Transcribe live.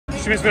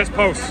Shimizu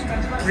S-Pulse,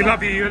 we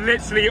love you. You're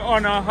literally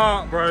on our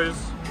heart, bros.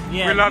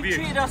 Yeah, we love you. You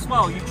treated us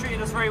well. You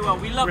treated us very well.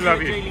 We love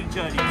your J.League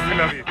journey. We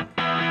love you.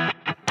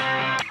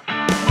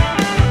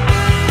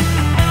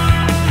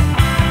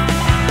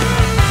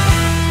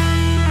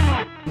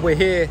 We're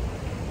here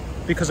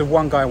because of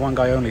one guy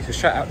only. So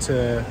shout out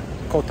to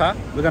Kota.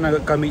 We're gonna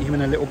go meet him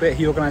in a little bit.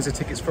 He organised the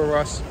tickets for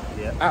us.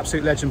 Yeah.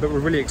 Absolute legend, but we're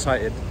really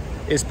excited.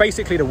 It's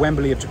basically the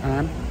Wembley of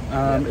Japan.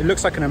 It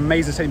looks like an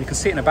amazing stadium. You can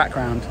see it in the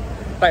background.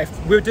 Like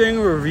if we're doing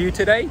a review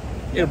today,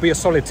 it'll be a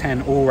solid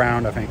 10 all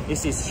round, I think.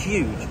 This is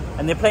huge.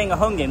 And they're playing a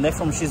home game. They're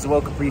from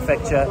Shizuoka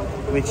Prefecture,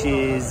 which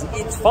is,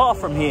 it's far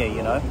from here,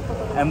 you know.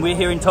 And we're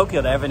here in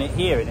Tokyo, they're having it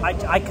here.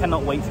 I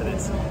cannot wait for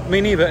this. Me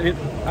neither.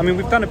 I mean,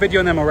 we've done a video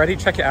on them already.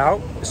 Check it out.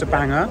 It's a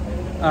banger.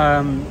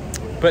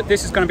 But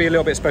this is going to be a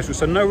little bit special.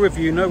 So no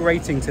review, no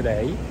rating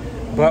today.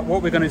 But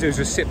what we're going to do is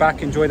just sit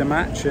back, enjoy the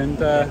match, and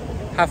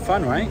have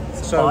fun, right?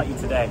 So party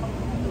today.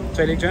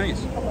 J.League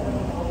Journeys.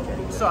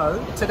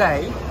 So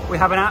today we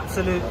have an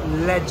absolute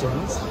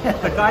legend,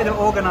 the guy that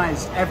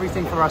organised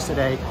everything for us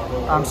today.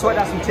 Sorted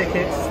out some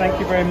tickets. Thank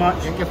you very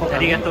much. Thank you for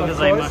coming.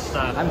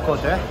 I'm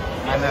Kota.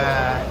 I'm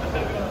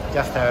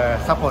just a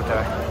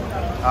supporter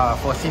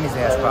for Shimizu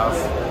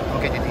S-Pulse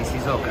located in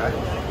Shizuoka.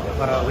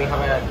 But we have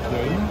a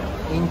game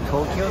in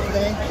Tokyo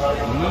today,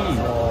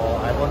 so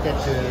I wanted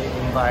to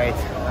invite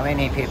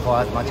many people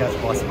as much as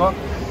possible.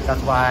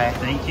 That's why.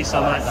 Thank you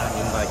so much. I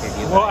invited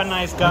you. What a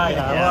nice guy!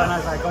 What a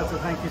nice guy. Kota,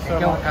 thank you so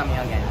much. For coming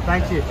again.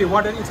 Thank you.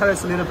 Why don't you tell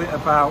us a little bit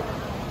about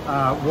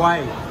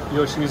why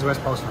you're a Shimizu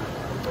S-Pulse fan?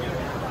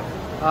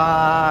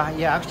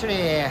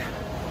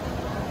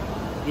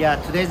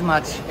 Today's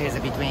match is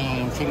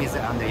between Shimizu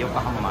and the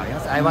Yokohama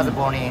Marinos. I was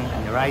born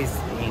and raised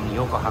in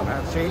Yokohama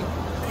actually,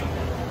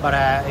 but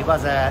it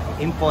was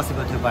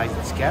impossible to buy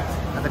the ticket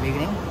at the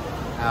beginning,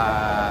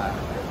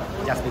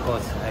 just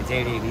because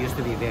J.League used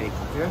to be very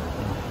popular.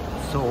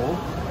 So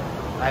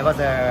I was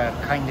a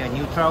kind of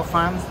neutral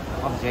fan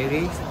of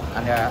J.League,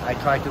 and I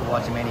tried to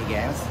watch many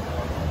games.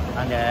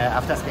 And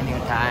after spending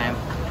time,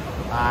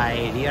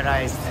 I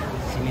realized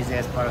Shimizu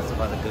S-Pulse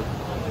was a good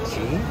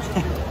team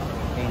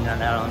in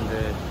around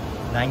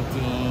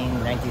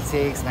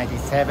 1996,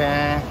 97,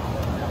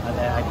 and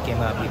I became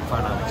a big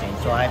fan of the team.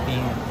 So I've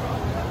been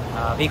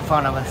a big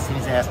fan of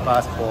Shimizu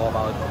S-Pulse for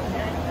about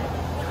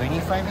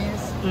 25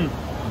 years.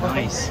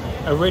 Nice.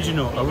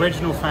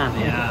 Original fan.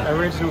 Yeah.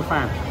 Original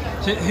fan.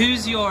 So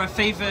who's your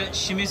favorite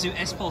Shimizu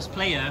S-Pulse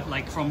player,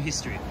 like from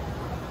history?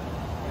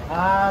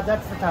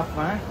 That's a tough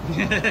one.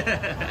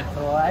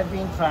 So I've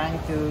been trying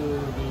to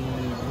be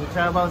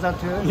neutral about that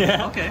too.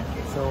 Yeah. Okay.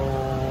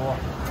 So,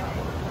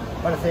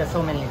 but there are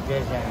so many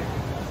legends.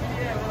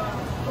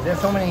 There's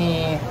so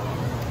many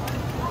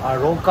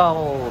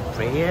local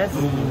players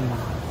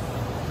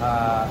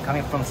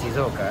coming from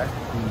Shizuoka.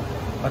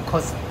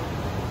 Because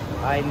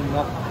I'm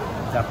not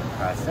that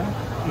person,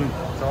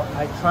 so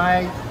I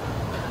try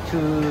to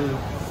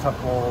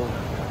support,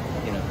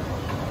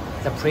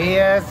 the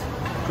players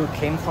who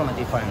came from a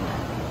different.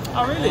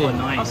 Oh really? Oh,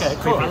 nice. Okay,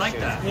 cool. I like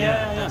that.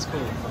 Yeah, that's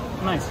cool.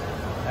 Nice.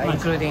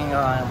 Including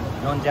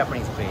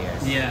non-Japanese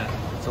players. Yeah.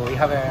 So we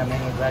have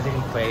many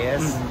Brazilian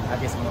players at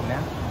this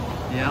moment.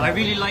 Yeah, I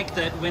really like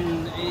that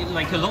when,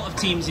 like a lot of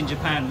teams in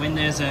Japan, when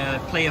there's a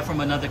player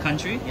from another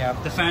country,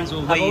 the fans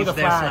will wave their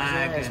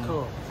flag and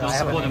they'll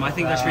support them. I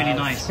think that's really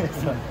nice.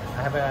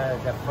 I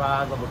have the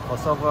flag of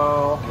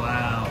Kosovo,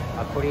 wow,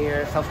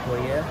 Korea, South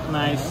Korea,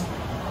 nice,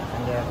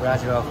 and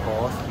Brazil, of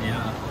course.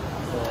 Yeah.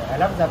 So I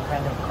love that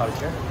kind of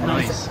culture.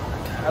 Nice.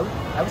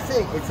 I would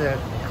say it's a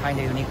kind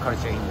of unique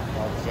culture in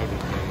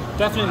J.League.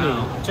 Definitely.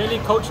 Wow.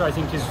 J.League culture, I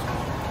think, is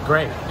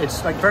great.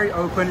 It's like very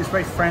open. It's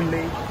very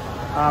friendly.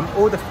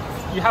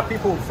 You have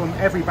people from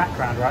every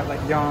background, right?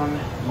 Like young,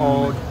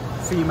 old,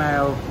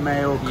 female,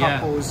 male,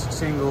 couples,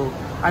 single,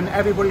 and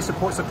everybody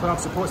supports the club,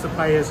 supports the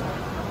players.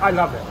 I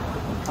love it.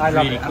 I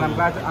love it, cool.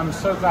 And I'm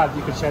so glad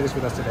you could share this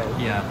with us today.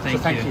 Yeah,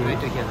 thank you. Great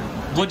to hear.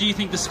 What do you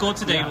think the score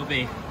today will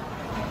be?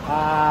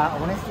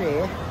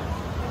 Honestly,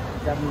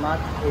 the match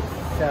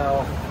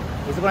itself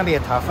is going to be a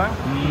tough one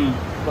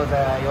because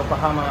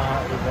Yokohama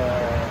is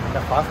in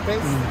the first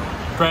place.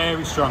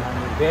 Very strong.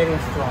 And very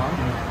strong.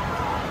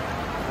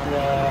 And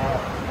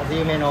as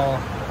you may know,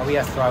 we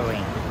are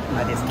struggling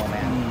at this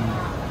moment.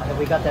 And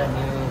we got a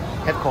new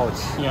head coach.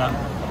 Yeah.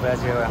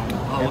 Brazilian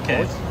head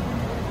coach.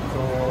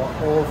 So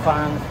all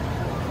fans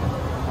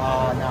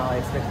are now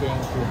expecting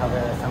to have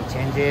some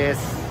changes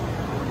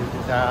due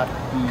to that.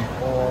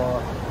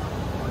 Or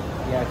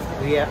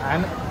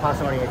I'm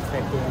personally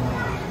expecting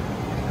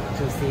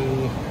to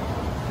see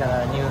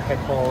the new head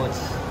coach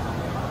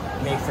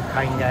makes a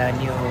kind of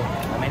new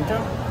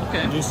momentum.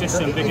 Okay. New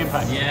system, big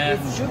impact. Yeah.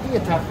 It should be a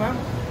tough one.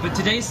 But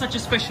today is such a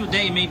special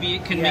day, maybe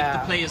it can make the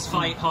players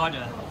fight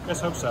harder. Let's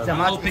hope so. The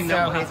match hoping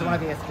that will it's going to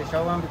be a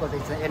special one because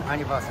it's an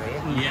anniversary.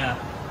 Yeah.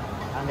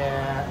 And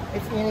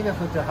it's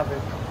meaningful to have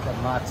the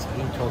match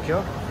in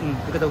Tokyo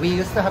because we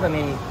used to have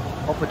many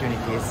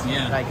opportunities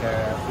like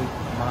a big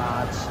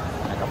match,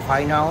 like a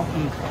final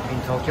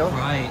in Tokyo.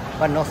 Right.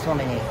 But not so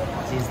many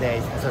these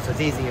days, so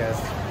these years.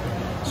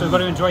 So we've got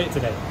to enjoy it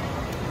today.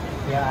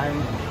 Yeah,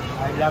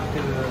 I love to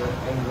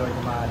enjoy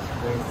the match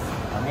with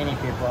many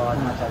people as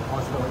much as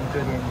possible,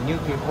 including new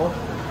people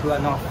who are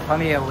not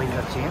familiar with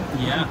the team.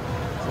 Yeah.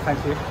 So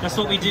thank you. That's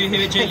what we do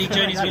here at J.League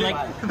Journeys.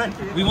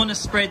 We want to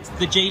spread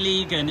the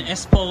J.League and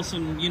S-Pulse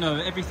and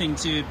everything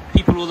to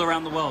people all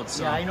around the world.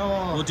 So yeah, I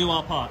know. We'll do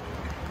our part.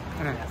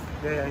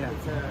 Yeah.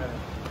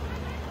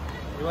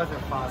 It was a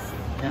fast.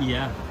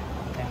 Yeah.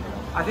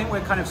 I think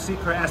we're kind of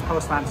secret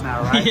S-Pulse fans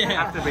now, right? Yeah. We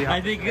have to be. I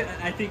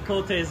think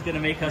Kota is going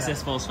to make us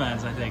S-Pulse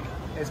fans. I think.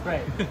 It's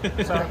great.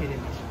 So,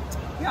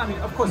 yeah, I mean,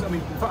 of course,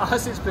 for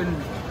us it's been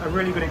a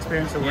really good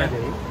experience already.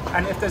 Yeah.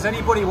 And if there's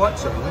anybody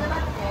watching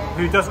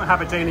who doesn't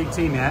have a J-League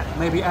team yet,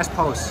 maybe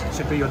S-Pulse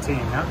should be your team,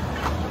 yeah?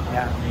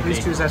 Yeah. Maybe.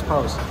 Please choose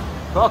S-Pulse.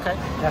 But okay.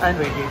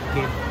 Definitely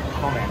give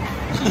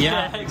comments.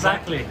 Yeah,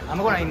 exactly. I'm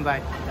going to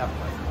invite that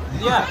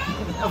person. Yeah.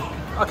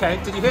 Okay,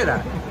 did you hear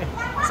that?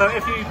 So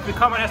if you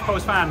become an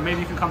S-Pulse fan,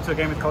 maybe you can come to a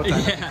game with Kota.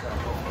 Yeah.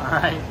 All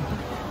right.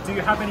 Do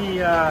you have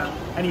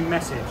any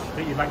message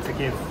that you'd like to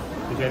give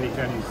the J.League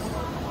Journeys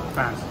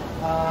fans?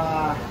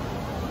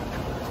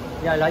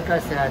 Yeah, like I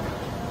said,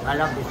 I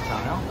love this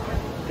channel.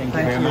 Thank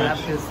you very much. I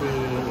love to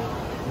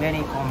see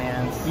many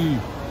comments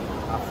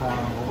from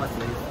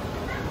overseas,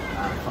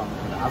 from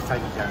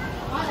outside Japan.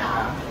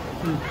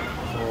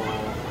 So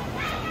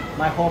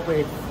my hope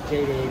is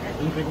J.League,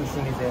 including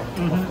Shimizu,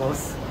 of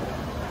course,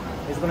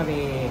 is going to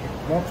be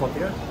more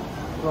popular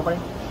globally.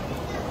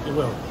 It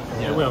will.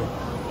 Yeah. It will.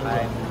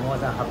 I'm more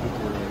than happy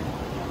to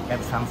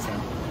get something.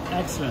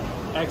 Excellent.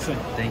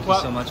 Thank you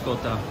so much,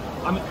 Kota.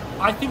 I mean,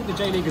 I think the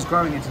J-League is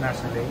growing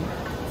internationally,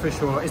 for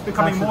sure. It's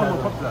becoming more and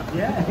more popular.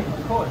 Yeah,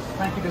 of course.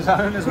 Thank you to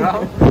Zone as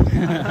well.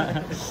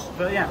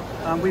 But yeah,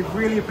 we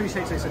really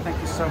appreciate it, so thank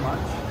you so much.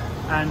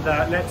 And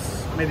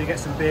let's maybe get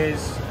some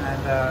beers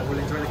and we'll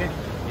enjoy the game.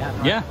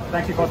 Yeah.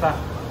 Thank you, Kota.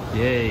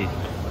 Yay.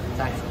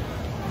 Thanks.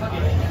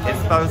 エ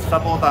スパルス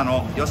サポーター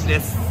のヨシで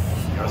す。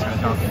よろしくお願い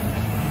しま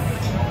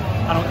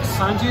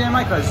す。30年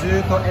前からず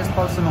っとエス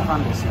パルスのファ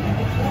ンですよ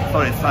ね。そ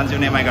うです。30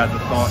年前からずっ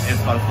とエ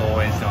スパルスを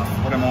応援してます。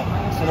これも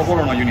その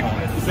頃のユニフォー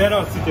ムです。ゼ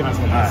ロついてます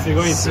ね。はい、す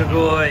ごい。す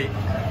ごい。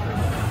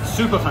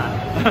スーパーフ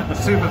ァン。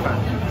スーパーファン。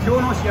今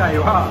日の試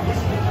合は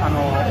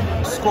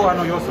スコア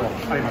の予想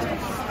ありますか？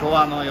スコ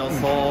アの予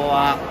想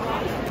は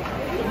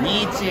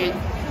2-1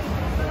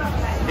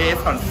でエ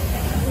スパルス。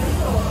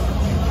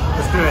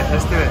Let's do it.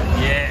 Let's do it.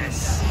 Yes.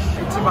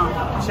 一番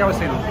幸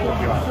せの時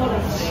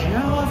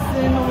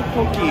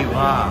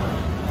は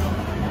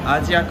ア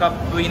ジアカ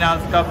ップイナ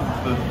ーズカッ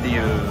プってい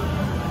う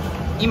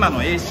今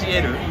の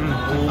ACL、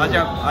アジ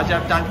アチ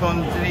ャンピオ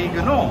ンズリー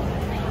グの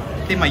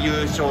で、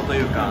優勝と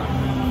いうか、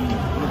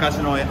昔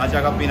のアジ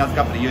アカップイナーズ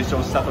カップで優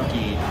勝した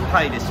時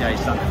タイで試合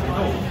したんですけど、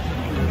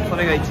そ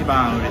れが一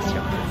番嬉しか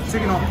ったです。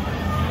次の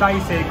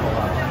大成功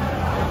は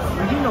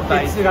次の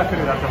大成功が来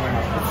るだと思いま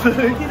す。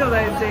次の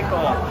大成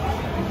功、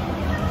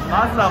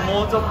まずは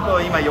もうちょっ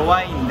と今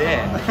弱いんで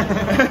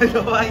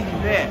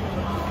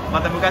ま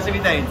た昔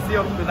みたいに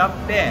強くなっ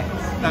て、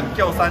なんか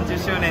今日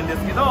30周年で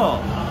すけど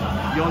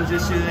40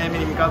周年目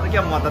に向かう時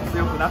はまた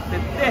強くなってっ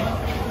て。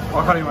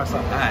わかりまし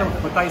た、はい、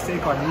大成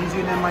功は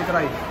20年前く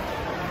らい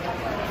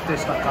で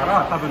したか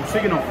ら、多分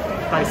次の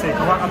大成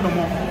功はあと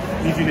もう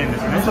20年で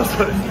すよね。そ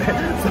うで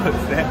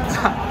すね。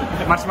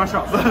待ちまし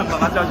ょう。待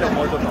ちましょう。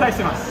もうちょっと期待し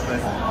てます。あ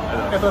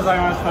りがとうござい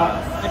ました。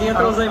ありが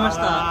とうございまし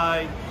た。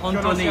本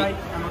当に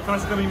楽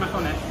しく見ましょ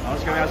うね。楽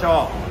しく見ましょう。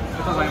あり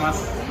がとうございま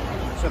す。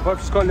So Bob's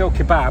just got a little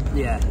kebab.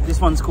 Yeah, this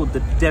one's called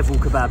the devil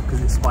kebab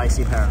because it's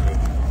spicy apparently.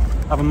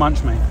 Have a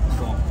munch, mate.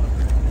 Go on.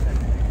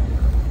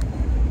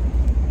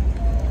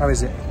 How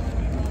is it?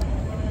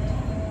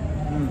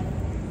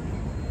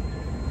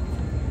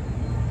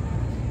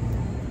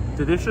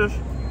 Delicious.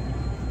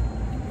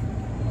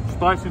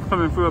 Spicy's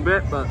coming through a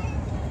bit, but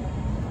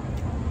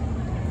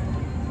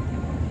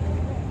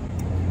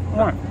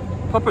alright.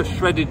 Proper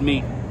shredded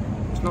meat.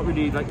 It's not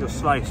really like your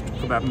sliced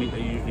kebab meat that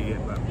you usually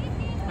get, but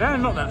yeah,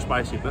 not that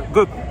spicy, but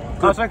good.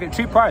 I'll take it.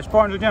 Cheap price,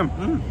 400 yen.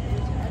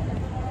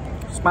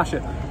 Smash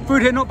it.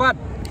 Food here, not bad.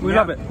 We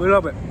love it. We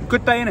love it.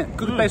 Good day, innit?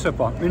 Good day so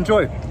far.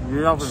 Enjoy.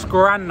 Love it.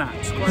 Scran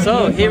that.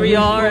 So here we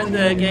are at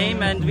the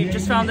game, and we've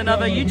just found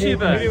another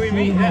YouTuber. Who do we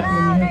meet?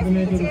 Nice to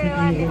meet you.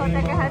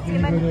 Takahashi.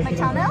 My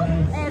channel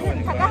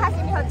is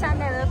Takahashi Miho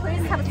channel.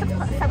 Please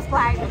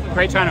subscribe.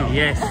 Great channel.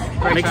 Yes.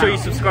 Great Make channel. sure you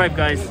subscribe,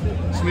 guys.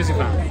 Shimizu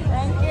fan.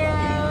 Thank you.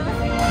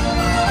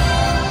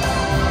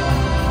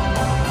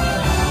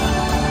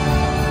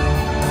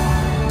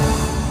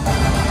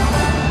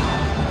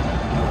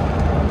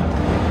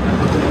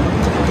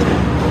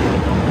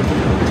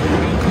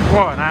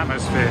 What an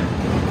atmosphere.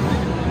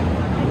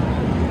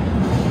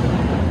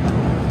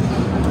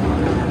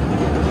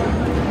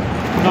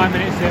 Nine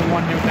minutes in,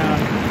 1-0 down.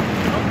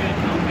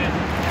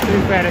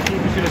 Too fair, the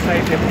keeper should have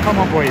saved it. Come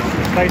on, boys.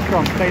 Stay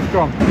strong, stay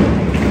strong.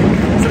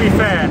 To be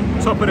fair,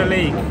 top of the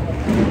league.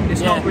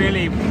 It's not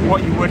really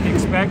what you would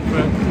expect,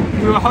 but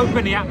we were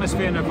hoping the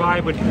atmosphere and the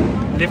vibe would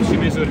lift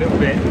Shimizu a little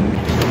bit.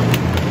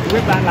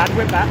 Whip that, lad,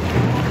 whip that.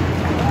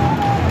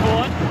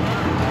 Oh,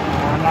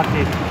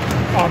 unlucky.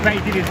 Oh, I bet he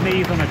did his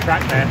knees on the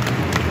track there.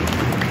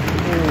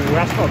 Oh,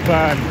 that's got a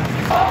burn.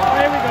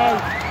 Here we go.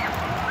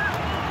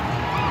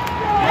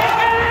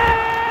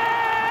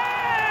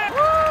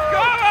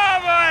 Come on,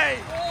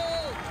 mate!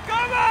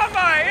 Come on,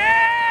 mate!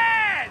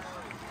 Yes!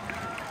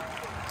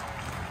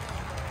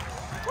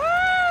 Woo!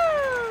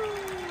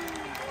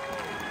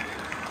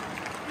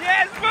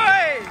 Yes,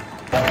 mate!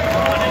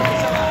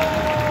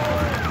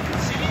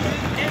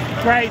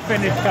 Great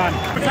finish, son.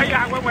 We'll take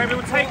that, won't we?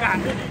 We'll take that.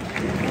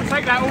 We'll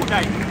take that all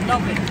day.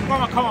 Lovely.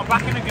 Come on,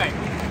 back in the game.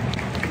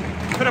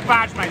 For the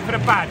badge, mate, for the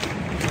badge.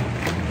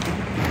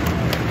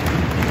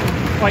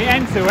 Like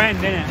end to end,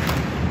 innit?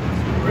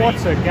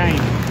 What a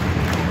game.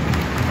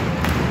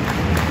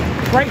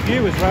 Great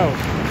view as well.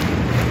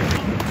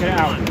 Get it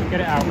out, get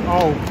it out.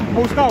 Oh,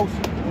 Pulse goals.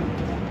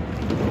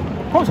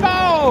 Pulse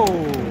goal!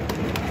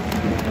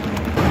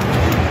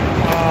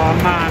 Oh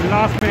man,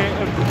 last bit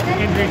of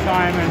injury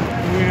time and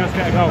Marinos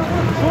get a goal.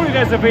 Surely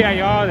there's a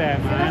VAR there,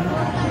 man.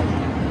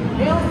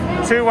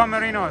 2-1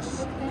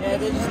 Marinos. Yeah,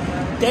 they're just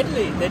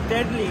deadly. They're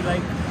deadly.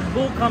 Like,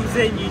 ball comes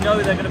in, you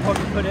know they're going to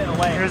probably put it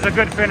away. It was a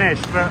good finish,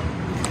 but...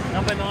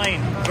 Number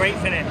 9, great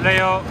finish.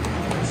 Leo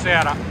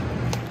Sierra.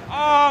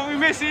 Oh, we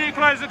missed the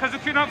equaliser because we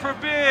queued up for a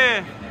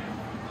beer.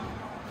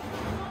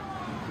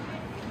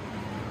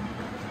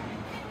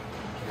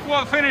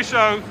 What finish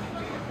though.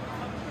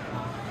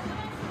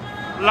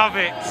 Love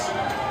it.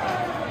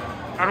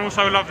 And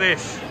also love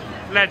this.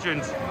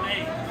 Legend.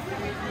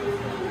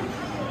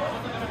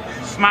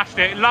 Smashed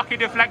it. Lucky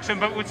deflection,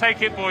 but we'll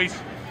take it, boys.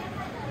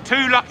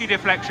 2 lucky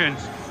deflections.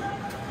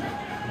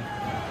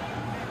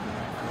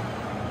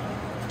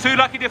 2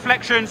 lucky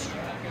deflections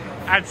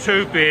and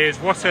 2 beers.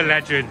 What a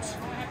legend.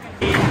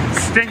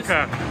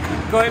 Stinker.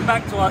 Just going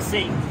back to our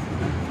seat,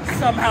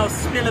 somehow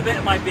spill a bit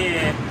of my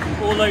beer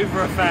all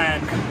over a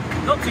fan.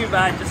 Not too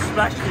bad, just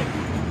splashed it.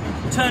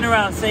 Turn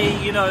around, say,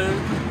 you know...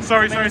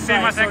 Sorry, see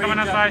my second one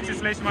aside,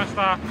 just least my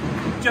star.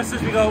 Just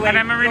as we go away. And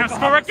then Marinos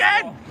score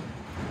again!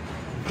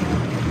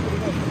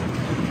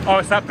 Oh,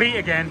 it's that beat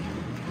again.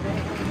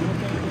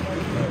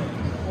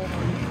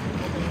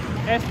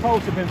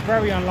 S-Pulse have been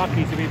very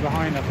unlucky to be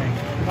behind, I think.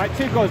 Like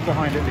 2 goals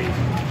behind at least.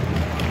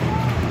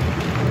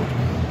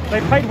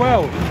 They played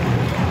well.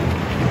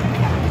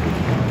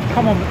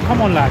 Come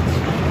on, lads.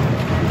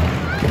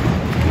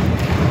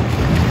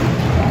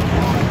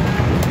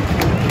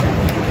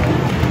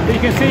 But you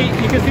can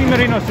see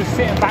Marinos is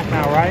sitting back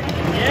now, right?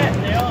 Yeah,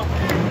 they are.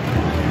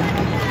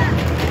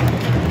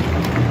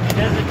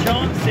 There's a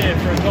chance here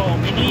for a goal.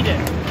 We need it.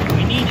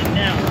 We need it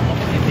now.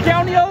 Get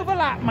on the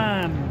overlap,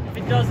 man. If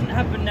it doesn't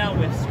happen now,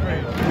 we're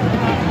screwed.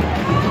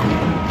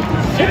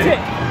 Hit it.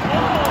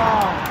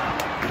 Oh.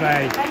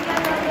 Play.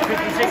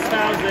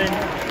 56,000.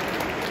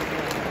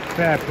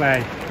 Fair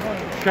play.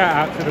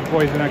 Shout out to the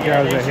boys and the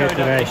girls that are here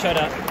today. They showed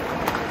up.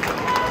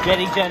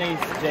 Jenny Jennies.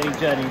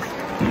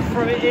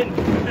 Throw it in.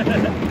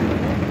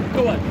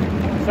 Go on.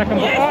 Second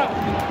ball. Yes.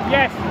 Oh,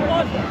 yes. Come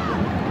on.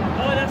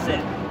 Oh, that's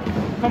it.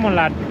 Come on,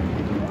 lad.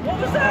 What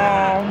was that?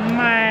 Oh,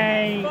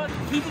 mate.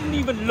 He didn't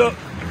even look.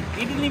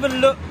 He didn't even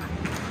look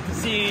to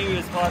see who he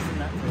was passing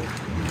that to.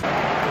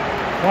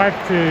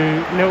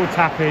 5-2, little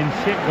tap in,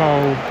 shit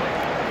goal.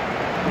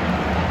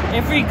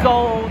 Every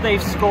goal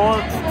they've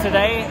scored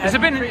today has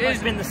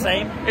been the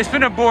same. It's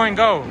been a boring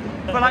goal.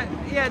 But like,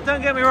 yeah,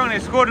 don't get me wrong,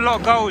 they've scored a lot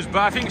of goals, but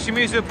I think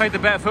Shimizu played the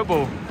better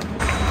football.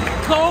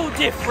 Goal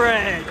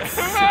difference!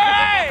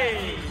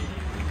 Hooray!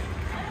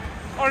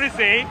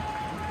 Honestly,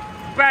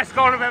 best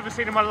goal I've ever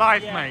seen in my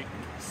life, mate.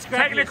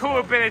 Technical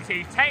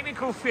ability,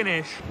 technical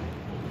finish.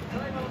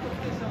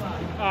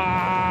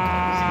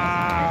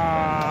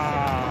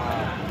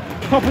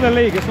 Top of the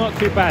league, it's not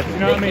too bad, you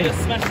know what I mean? They could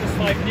have smashed us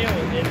 5-0 at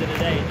the end of the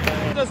day.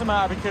 It doesn't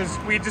matter because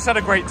we just had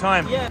a great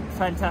time. Yeah,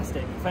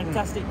 fantastic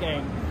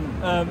game.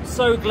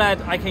 So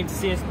glad I came to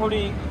see it. It's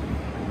probably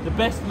the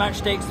best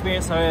match day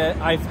experience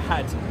I've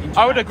had in Japan.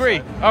 I would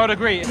agree.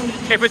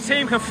 If a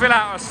team can fill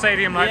out a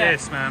stadium like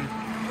this, man,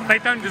 they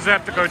don't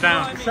deserve to go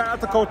down. Shout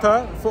out to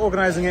Kota for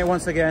organising it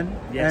once again.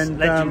 Yes, and,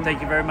 legend, thank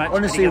you very much.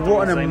 Honestly,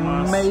 what an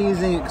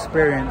amazing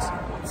experience.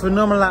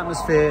 Phenomenal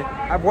atmosphere.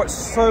 I've watched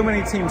so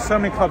many teams, so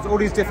many clubs, all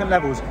these different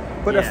levels.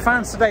 But the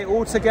fans today,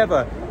 all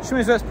together,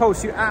 Shimizu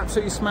S-Pulse, you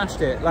absolutely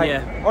smashed it.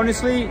 Like,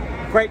 honestly,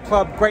 great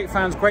club, great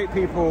fans, great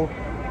people.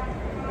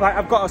 Like,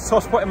 I've got a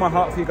soft spot in my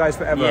heart for you guys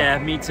forever. Yeah,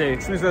 me too.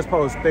 Shimizu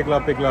S-Pulse, big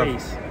love, big love.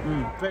 Peace.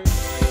 Great.